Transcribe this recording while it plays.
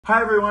Hi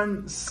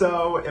everyone,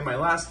 so in my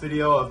last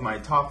video of my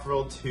Top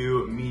Thrill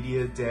 2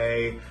 Media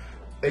Day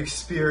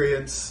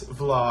experience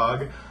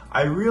vlog,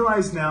 I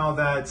realize now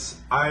that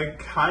I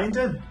kind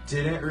of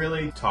didn't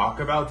really talk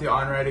about the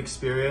on-ride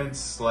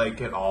experience like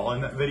at all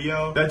in that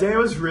video. That day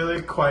was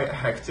really quite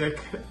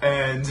hectic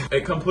and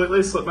it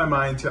completely slipped my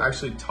mind to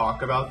actually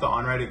talk about the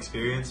on-ride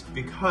experience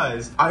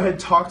because I had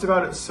talked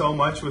about it so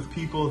much with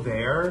people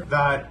there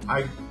that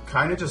I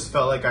kind of just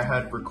felt like I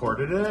had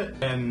recorded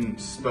it and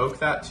spoke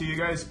that to you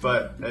guys,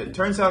 but it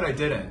turns out I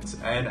didn't.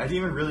 And I didn't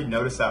even really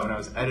notice that when I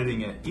was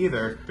editing it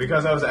either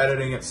because I was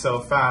editing it so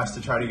fast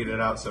to try to get it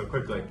out so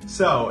quickly.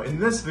 So in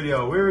this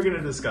video, we're going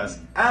to discuss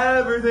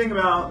everything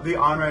about the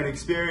on-ride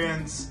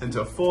experience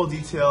into full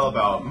detail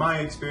about my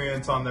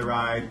experience on the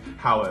ride,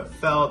 how it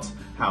felt,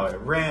 how it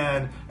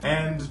ran,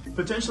 and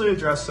potentially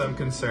address some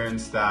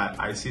concerns that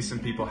I see some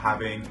people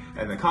having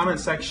in the comment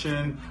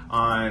section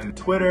on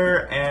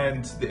Twitter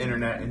and the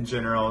internet in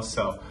general.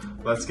 So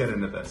let's get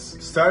into this.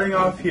 Starting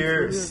off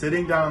here,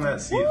 sitting down on that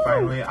seat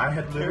finally, I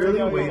had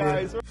literally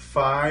waited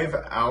 5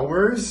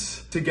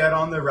 hours to get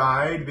on the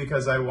ride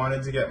because I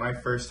wanted to get my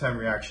first time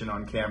reaction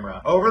on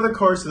camera. Over the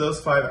course of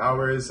those 5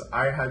 hours,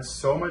 I had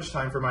so much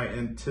time for my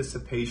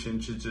anticipation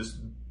to just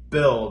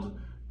build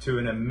to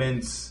an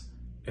immense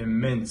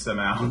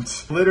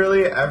amount.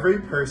 Literally every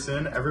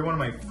person, every one of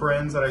my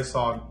friends that I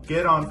saw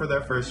get on for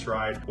their first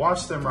ride,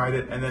 watch them ride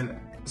it, and then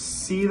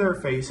see their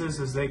faces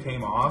as they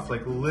came off,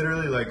 like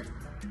literally like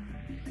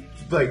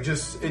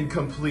just in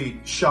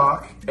complete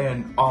shock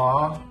and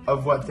awe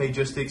of what they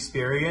just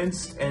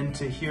experienced, and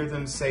to hear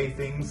them say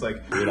things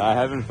like, dude, I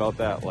haven't felt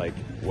that like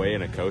way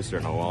in a coaster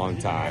in a long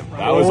time.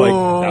 That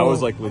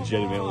was like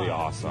legitimately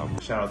awesome.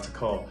 Shout out to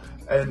Cole.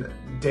 And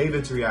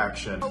David's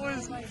reaction.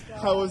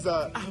 How was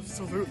that?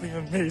 Absolutely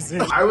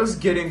amazing. I was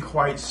getting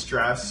quite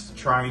stressed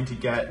trying to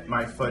get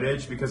my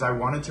footage because I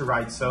wanted to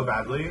ride so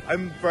badly.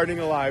 I'm burning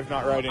alive,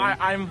 not riding.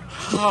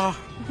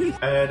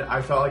 And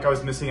I felt like I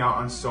was missing out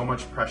on so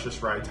much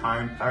precious ride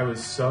time. I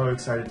was so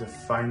excited to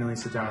finally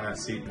sit down in that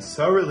seat, and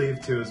so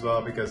relieved too as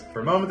well, because for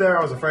a moment there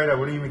I was afraid I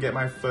wouldn't even get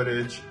my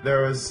footage.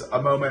 There was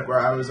a moment where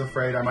I was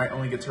afraid I might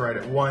only get to ride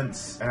it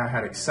once, and I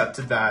had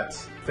accepted that.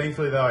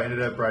 Thankfully though, I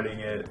ended up riding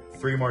it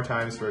 3 more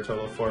times for a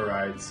total of 4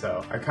 rides,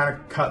 so I kind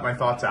of cut my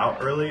thoughts out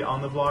early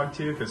on the vlog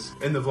too, because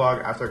in the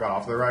vlog after I got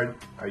off the ride,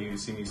 you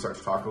see me start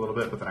to talk a little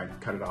bit, but then I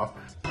cut it off.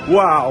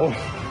 Wow,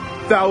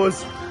 that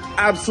was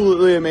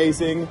absolutely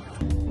amazing.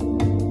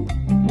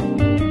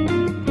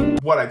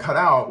 What I cut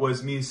out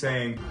was me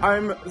saying,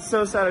 I'm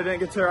so sad I didn't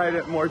get to ride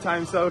it more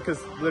times though,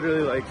 because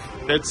literally like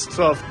it's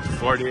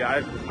 12:40.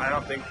 I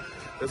don't think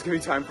there's gonna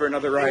be time for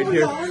another ride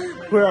here.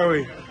 Where are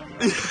we?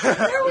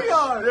 Here we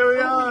are! There we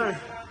are!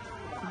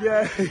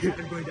 Yay!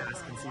 I'm going to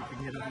ask and see if we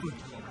can get a foot.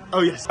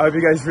 Oh yes. I hope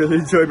you guys really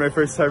enjoyed my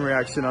first time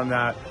reaction on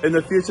that. In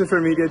the future for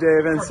media day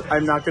events,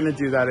 I'm not gonna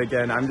do that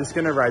again. I'm just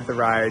gonna ride the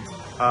ride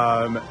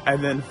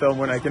and then film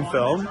when I can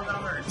film.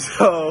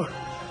 So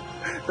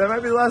that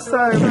might be the last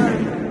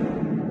time.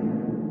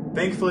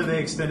 Thankfully, they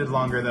extended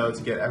longer though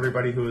to get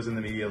everybody who was in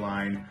the media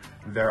line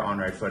their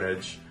on-ride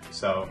footage.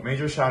 So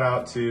major shout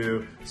out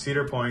to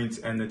Cedar Point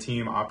and the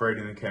team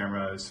operating the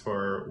cameras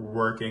for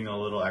working a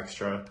little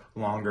extra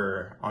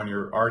longer on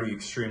your already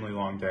extremely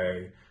long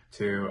day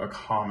to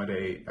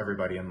accommodate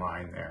everybody in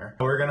line there.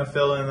 We're gonna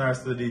fill in the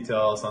rest of the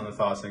details on the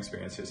thoughts and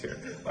experiences here.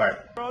 All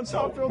right,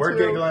 so we're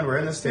giggling, we're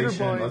in the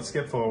station, let's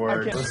skip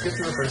forward. Let's get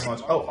to the first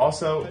launch. Oh,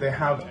 also,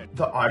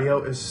 the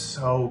audio is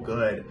so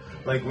good.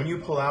 Like when you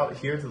pull out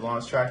here to the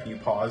launch track and you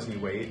pause and you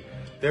wait,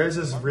 there's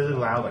this really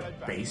loud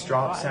like bass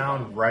drop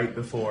sound right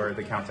before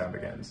the countdown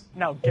begins.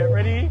 Now get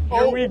ready,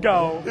 here we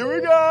go. Here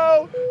we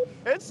go!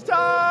 It's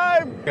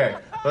time! Okay,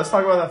 let's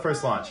talk about that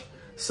first launch.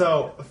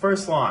 So, the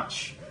first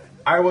launch,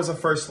 I was a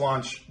first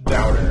launch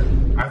doubter.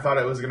 I thought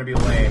it was gonna be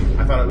lame.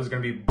 I thought it was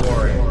gonna be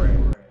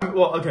boring.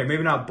 Well, okay,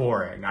 maybe not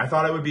boring. I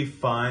thought it would be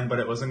fun, but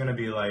it wasn't gonna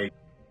be like,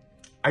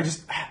 I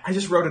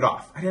just wrote it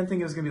off. I didn't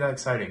think it was gonna be that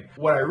exciting.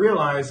 What I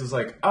realized was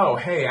like, oh,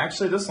 hey,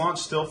 actually this launch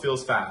still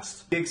feels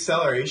fast. The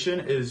acceleration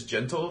is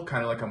gentle,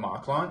 kind of like a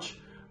mock launch,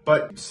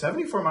 but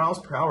 74 miles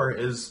per hour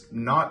is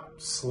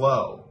not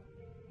slow.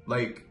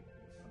 Like,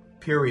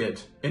 period,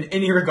 in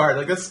any regard.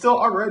 Like, that's still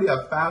already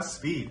a fast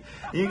speed.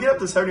 And you get up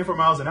to 74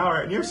 miles an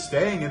hour and you're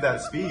staying at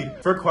that speed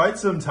for quite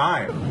some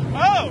time.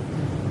 Oh,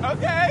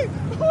 okay.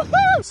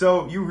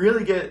 So you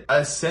really get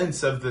a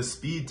sense of the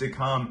speed to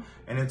come,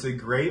 and it's a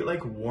great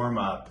like warm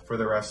up for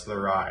the rest of the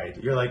ride.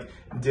 You're like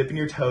dipping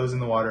your toes in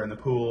the water in the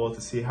pool to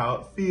see how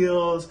it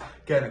feels,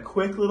 getting a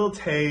quick little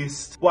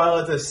taste, while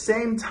at the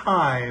same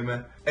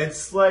time,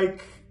 it's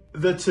like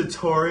the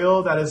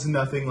tutorial that is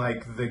nothing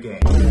like the game.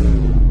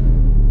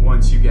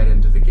 Once you get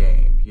into the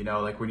game, you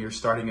know, like when you're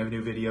starting a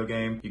new video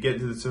game, you get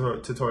into the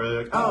tutorial,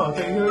 you're like, oh,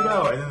 okay, here we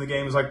go. And then the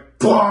game is like,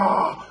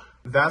 bah!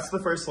 That's the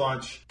first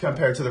launch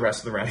compared to the rest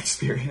of the ride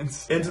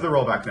experience. Into the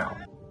rollback now.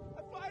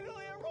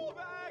 Finally a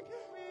rollback!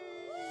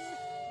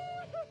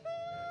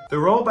 The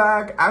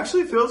rollback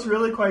actually feels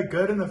really quite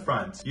good in the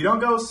front. You don't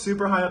go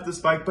super high up the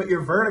spike, but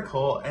you're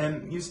vertical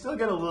and you still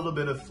get a little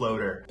bit of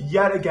floater.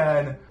 Yet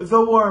again,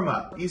 the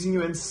warm-up, easing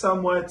you in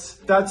somewhat.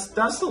 That's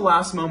the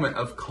last moment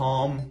of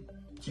calm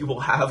you will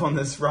have on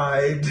this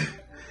ride.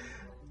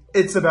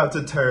 It's about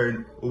to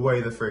turn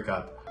way the frick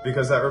up,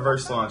 because that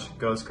reverse launch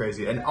goes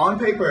crazy. And on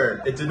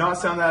paper, it did not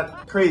sound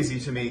that crazy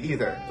to me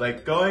either.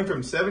 Like going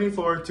from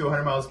 74 to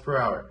 100 miles per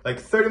hour. Like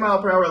 30 mile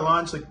per hour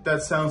launch, like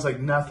that sounds like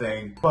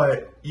nothing.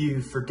 But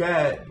you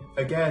forget,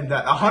 again,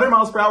 that 100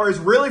 miles per hour is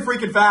really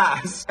freaking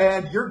fast.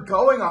 And you're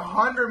going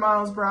 100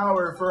 miles per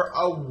hour for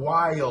a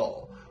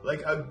while.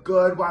 Like a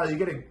good while. You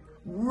get a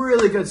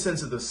really good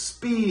sense of the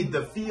speed,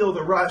 the feel,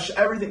 the rush,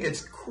 everything.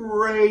 It's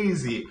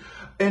crazy.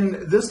 And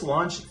this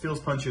launch feels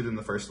punchier than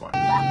the first one.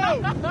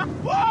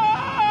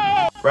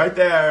 Right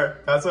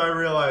there, that's what I'm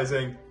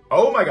realizing.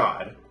 Oh my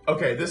God.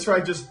 Okay, this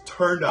ride just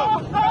turned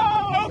up.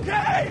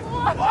 Okay.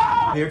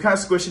 You're kind of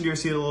squishing to your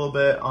seat a little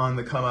bit on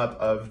the come up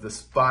of the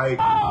spike.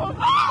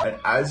 And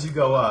as you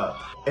go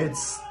up,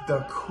 it's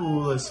the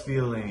coolest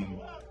feeling.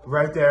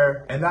 Right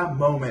there, and that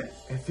moment,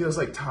 it feels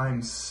like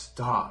time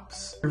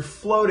stops. You're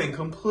floating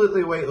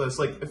completely weightless,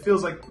 like it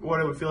feels like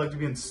what it would feel like to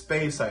be in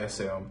space, I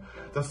assume.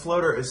 The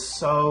floater is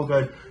so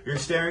good. You're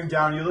staring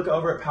down, you look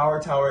over at Power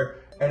Tower,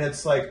 and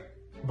it's like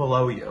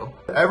below you.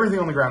 Everything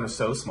on the ground is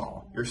so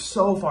small. You're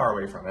so far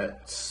away from it.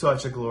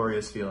 Such a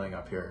glorious feeling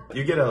up here.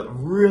 You get a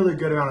really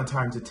good amount of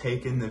time to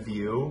take in the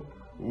view,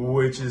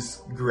 which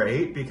is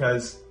great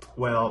because,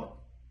 well,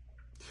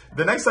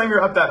 the next time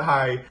you're up that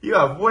high, you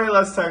have way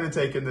less time to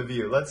take in the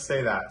view. Let's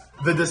say that.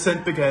 The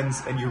descent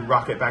begins and you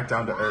rocket back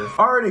down to Earth.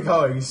 Already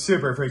going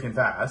super freaking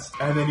fast.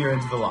 And then you're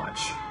into the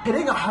launch.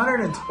 Hitting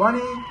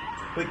 120?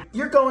 Like,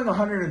 you're going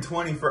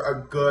 120 for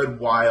a good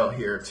while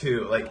here,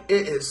 too. Like,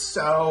 it is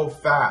so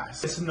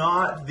fast. It's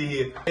not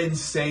the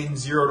insane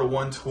 0 to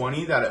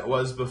 120 that it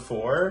was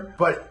before,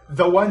 but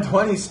the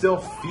 120 still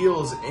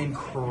feels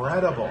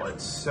incredible.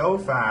 It's so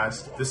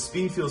fast. The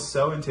speed feels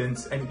so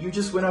intense, and you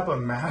just went up a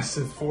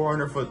massive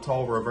 400-foot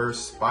tall reverse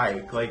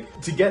spike.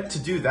 Like, to get to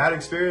do that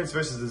experience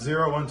versus the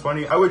 0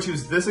 120, I would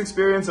choose this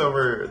experience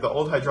over the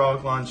old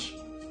hydraulic launch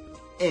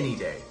any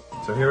day.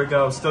 So here we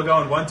go, still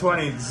going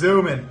 120,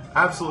 zooming,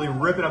 absolutely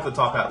ripping up the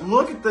top hat.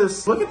 Look at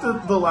this, look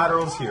at the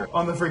laterals here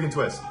on the freaking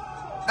twist.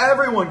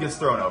 Everyone gets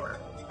thrown over.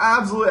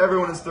 Absolutely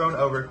everyone is thrown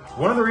over.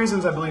 One of the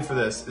reasons I believe for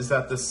this is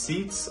that the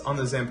seats on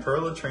the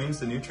Zamperla trains,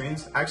 the new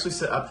trains, actually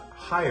sit up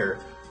higher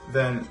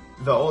than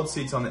the old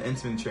seats on the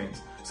Intamin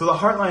trains. So the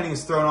heart lining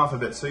is thrown off a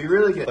bit, so you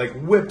really get like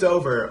whipped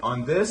over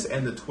on this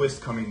and the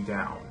twist coming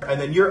down.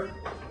 And then you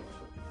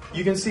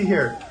can see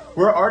here,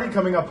 we're already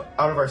coming up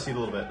out of our seat a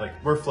little bit, like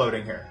we're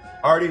floating here.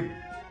 Already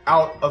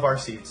out of our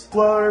seats.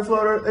 Floater,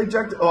 floater,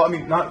 ejector. Oh, I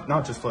mean, not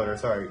just floater,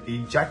 sorry.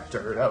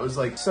 Ejector. That was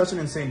like such an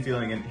insane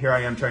feeling, and here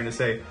I am trying to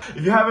say,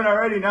 if you haven't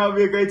already, now would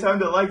be a great time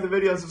to like the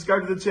video,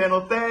 subscribe to the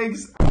channel.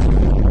 Thanks!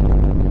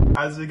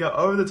 As we go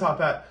over the top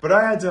hat, but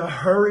I had to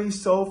hurry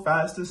so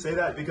fast to say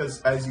that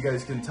because, as you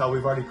guys can tell,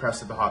 we've already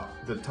crested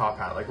the top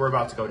hat. Like, we're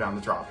about to go down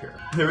the drop here.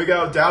 Here we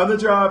go, down the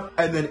drop,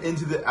 and then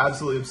into the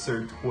absolutely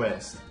absurd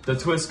twist. The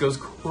twist goes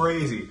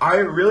crazy. I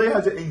really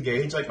had to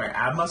engage like my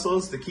ab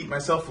muscles to keep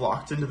myself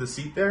locked into the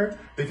seat there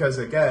because,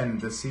 again,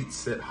 the seats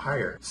sit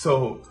higher.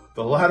 So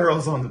the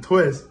laterals on the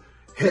twist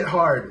hit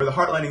hard, but the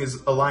heart lining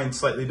is aligned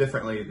slightly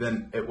differently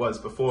than it was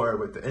before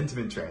with the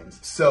Intamin trains.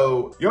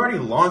 So you already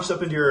launched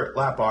up into your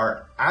lap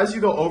bar. As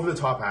you go over the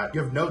top hat,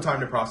 you have no time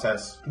to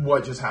process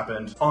what just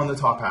happened on the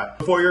top hat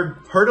before you're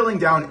hurtling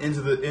down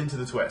into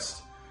the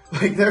twist.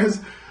 Like, there's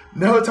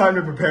no time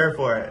to prepare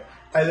for it.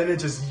 And then it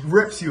just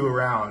rips you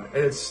around.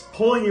 It's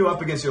pulling you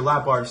up against your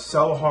lap bar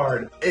so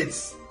hard.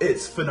 It's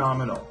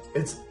phenomenal.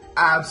 It's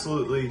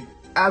absolutely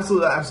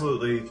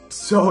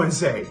so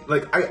insane.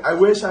 Like, I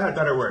wish I had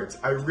better words.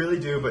 I really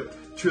do,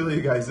 but truly,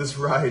 you guys, this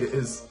ride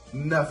is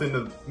nothing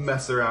to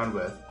mess around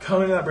with.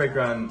 Coming to that brake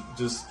run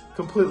just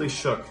completely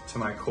shook to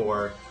my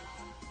core.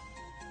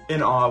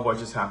 In awe of what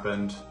just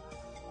happened.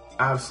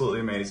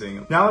 Absolutely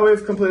amazing. Now that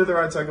we've completed the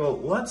ride cycle,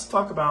 let's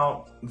talk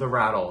about the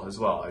rattle as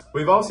well.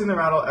 We've all seen the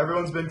rattle.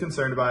 Everyone's been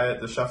concerned by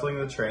it. The shuffling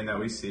of the train that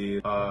we see.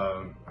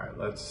 All right,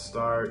 let's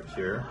start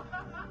here.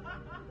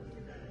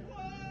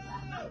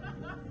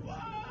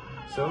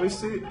 So we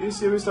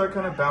start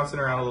kind of bouncing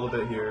around a little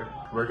bit here.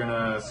 We're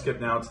gonna skip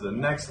now to the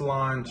next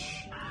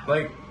launch.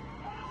 Like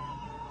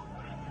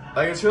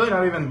it's really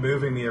not even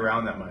moving me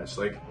around that much.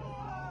 Like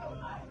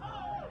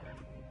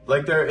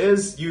there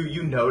is,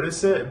 you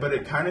notice it, but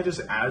it kind of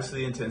just adds to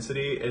the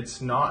intensity. It's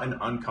not an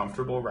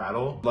uncomfortable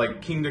rattle.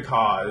 Like King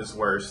Dakar is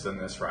worse than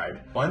this ride.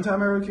 One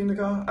time I rode King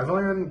Dakar. I've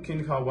only ridden King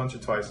Dakar once or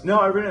twice. No,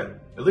 I rode it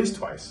at least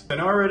twice. I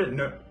know I rode it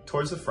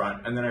towards the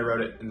front, and then I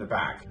rode it in the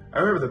back. I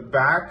remember the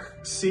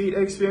back seat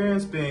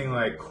experience being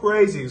like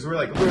crazy, because we were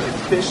like literally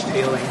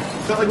fishtailing.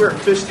 It felt like we were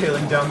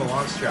fishtailing down the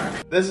launch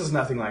track. This is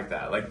nothing like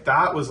that. Like,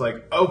 that was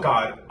like, oh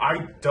God,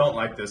 I don't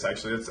like this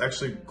actually. It's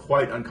actually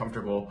quite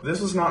uncomfortable.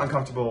 This was not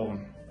uncomfortable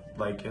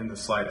like in the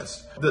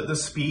slightest. The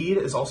speed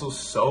is also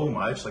so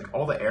much, like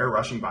all the air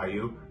rushing by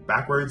you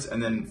backwards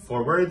and then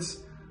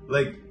forwards.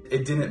 Like,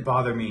 it didn't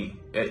bother me.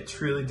 It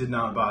truly did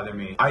not bother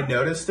me. I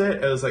noticed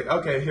it. It was like,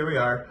 okay, here we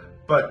are.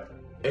 But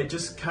it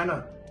just kind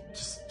of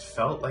just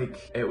felt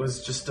like it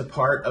was just a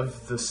part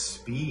of the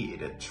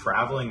speed,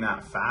 traveling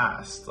that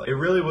fast. Like, it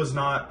really was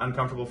not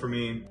uncomfortable for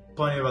me.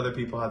 Plenty of other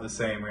people had the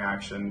same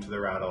reaction to the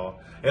rattle.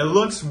 It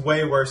looks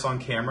way worse on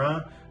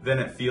camera than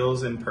it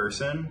feels in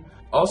person.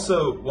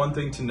 Also, one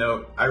thing to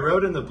note, I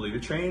rode in the Blue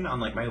Train on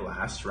like my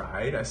last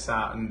ride. I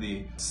sat in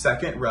the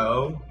second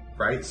row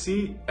right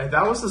seat, and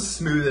that was the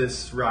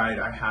smoothest ride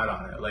I had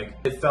on it. Like,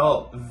 it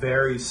felt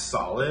very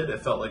solid.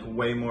 It felt like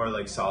way more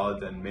like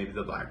solid than maybe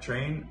the Black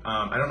Train.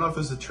 I don't know if it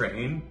was the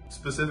train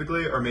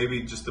specifically, or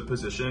maybe just the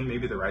position.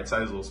 Maybe the right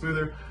side is a little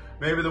smoother.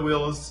 Maybe the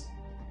wheels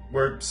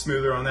were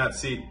smoother on that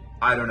seat.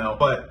 I don't know,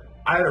 but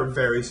I had a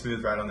very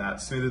smooth ride on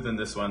that, smoother than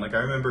this one. Like, I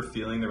remember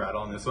feeling the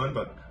rattle on this one,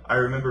 but I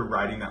remember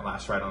riding that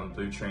last ride on the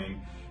Blue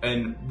Train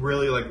and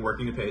really like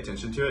working to pay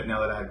attention to it now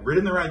that I had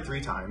ridden the ride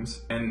 3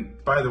 times. And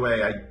by the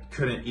way, I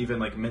couldn't even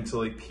like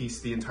mentally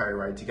piece the entire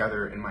ride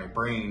together in my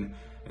brain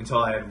until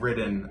I had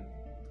ridden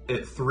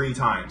it 3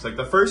 times. Like,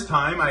 the first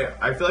time,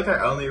 I feel like I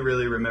only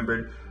really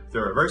remembered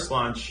the reverse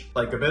launch,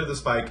 like a bit of the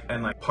spike,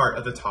 and like part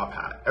of the top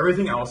hat.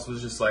 Everything else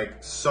was just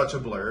like such a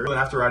blur. And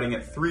after riding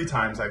it 3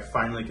 times, I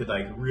finally could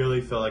like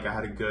really feel like I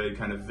had a good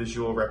kind of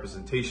visual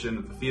representation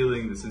of the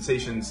feeling, the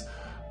sensations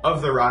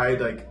of the ride,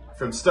 like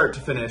from start to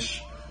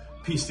finish,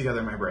 pieced together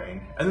in my brain.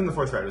 And then the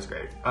 4th ride was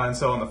great. And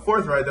so on the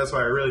 4th ride, that's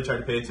why I really tried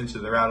to pay attention to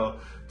the rattle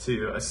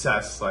to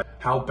assess like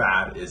how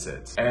bad is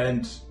it.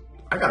 And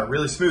I got a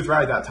really smooth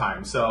ride that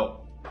time.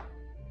 So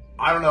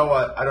I don't know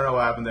what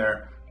happened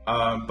there.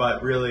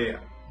 But really,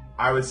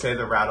 I would say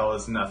the rattle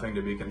is nothing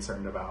to be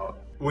concerned about.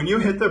 When you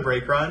hit the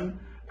brake run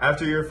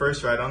after your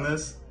first ride on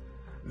this,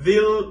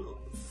 the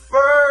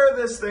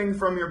furthest thing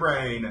from your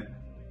brain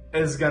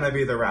is gonna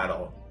be the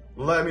rattle.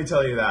 Let me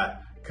tell you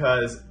that,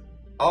 because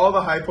all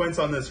the high points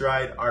on this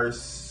ride are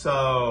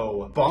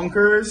so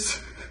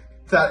bonkers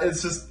that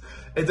it's just,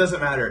 it doesn't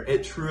matter.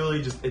 It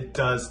truly just, it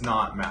does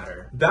not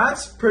matter.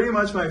 That's pretty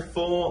much my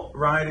full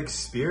ride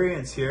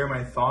experience here,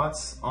 my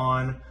thoughts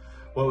on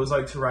what it was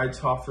like to ride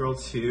Top Thrill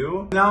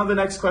 2. Now the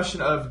next question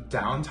of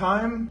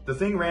downtime. The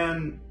thing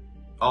ran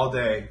all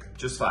day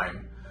just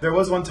fine. There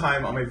was one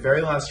time on my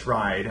very last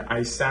ride,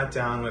 I sat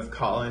down with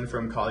Colin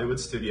from Collywood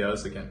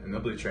Studios, again in the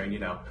Blue Train, you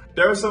know.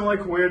 There was some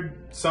like weird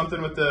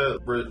something with the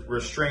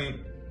restraint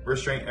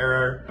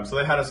error. So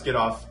they had us get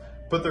off,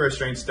 put the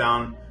restraints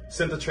down,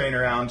 sent the train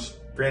around,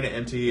 ran it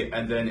empty,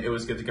 and then it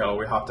was good to go.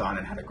 We hopped on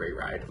and had a great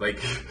ride. Like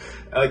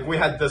we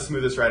had the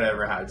smoothest ride I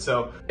ever had.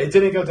 So it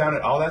didn't go down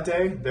at all that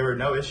day. There were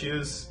no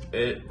issues.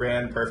 It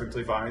ran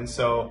perfectly fine.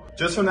 So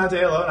just from that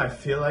day alone, I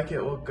feel like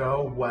it will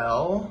go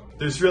well.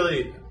 There's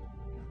really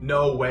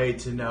no way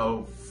to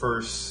know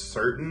for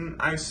certain,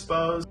 I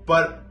suppose,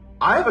 but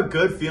I have a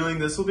good feeling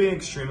this will be an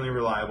extremely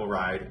reliable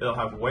ride. It'll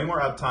have way more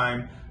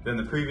uptime than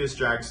the previous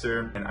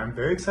dragster, and I'm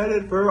very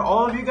excited for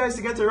all of you guys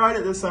to get to ride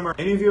it this summer.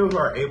 Any of you who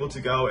are able to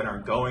go and are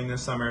going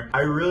this summer, I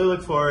really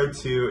look forward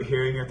to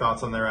hearing your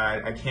thoughts on the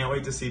ride. I can't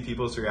wait to see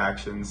people's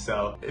reactions.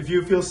 So if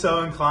you feel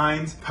so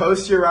inclined,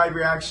 post your ride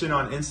reaction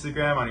on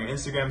Instagram, on your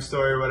Instagram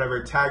story or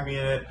whatever, tag me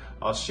in it.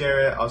 I'll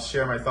share it. I'll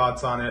share my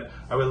thoughts on it.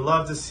 I would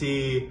love to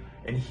see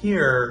and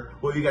hear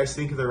what you guys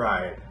think of the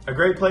ride. A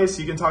great place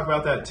you can talk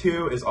about that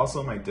too is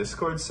also my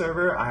Discord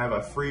server. I have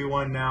a free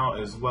one now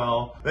as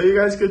well that you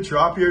guys could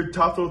drop your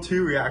Top Thrill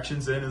 2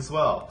 reactions in as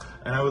well.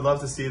 And I would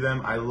love to see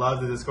them. I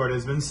love the Discord.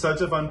 It's been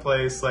such a fun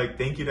place. Like,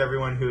 thank you to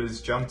everyone who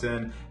has jumped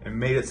in and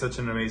made it such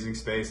an amazing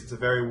space. It's a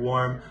very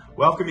warm,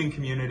 welcoming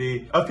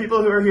community of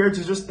people who are here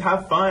to just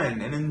have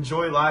fun and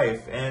enjoy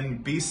life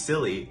and be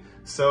silly.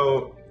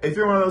 So if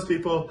you're one of those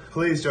people,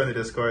 please join the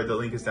Discord. The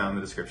link is down in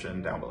the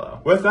description down below.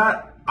 With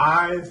that,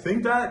 I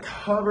think that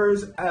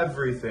covers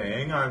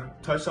everything.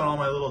 I've touched on all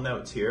my little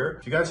notes here.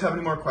 If you guys have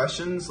any more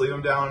questions, leave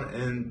them down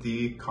in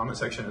the comment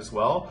section as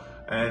well,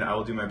 and I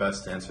will do my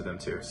best to answer them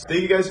too. So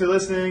thank you guys for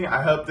listening.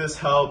 I hope this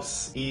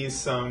helps ease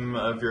some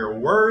of your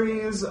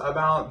worries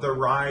about the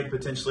ride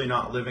potentially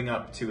not living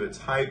up to its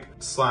hype /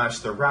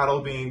 the rattle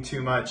being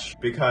too much,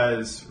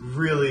 because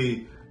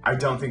really, I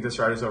don't think this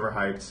ride is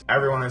overhyped.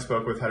 Everyone I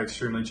spoke with had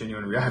extremely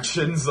genuine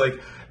reactions. Like,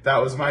 that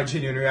was my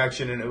genuine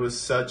reaction, and it was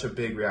such a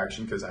big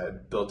reaction because I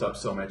had built up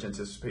so much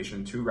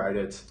anticipation to ride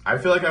it. I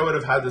feel like I would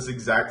have had this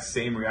exact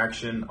same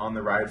reaction on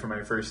the ride for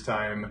my first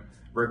time,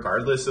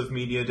 regardless of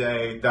media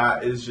day.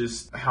 That is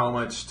just how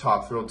much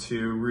Top Thrill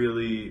 2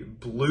 really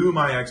blew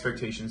my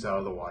expectations out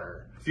of the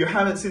water. If you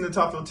haven't seen the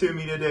Top Thrill 2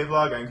 media day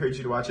vlog, I encourage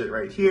you to watch it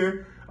right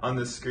here on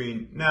the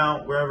screen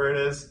now, wherever it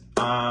is.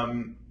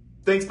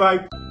 Thanks,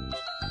 bye.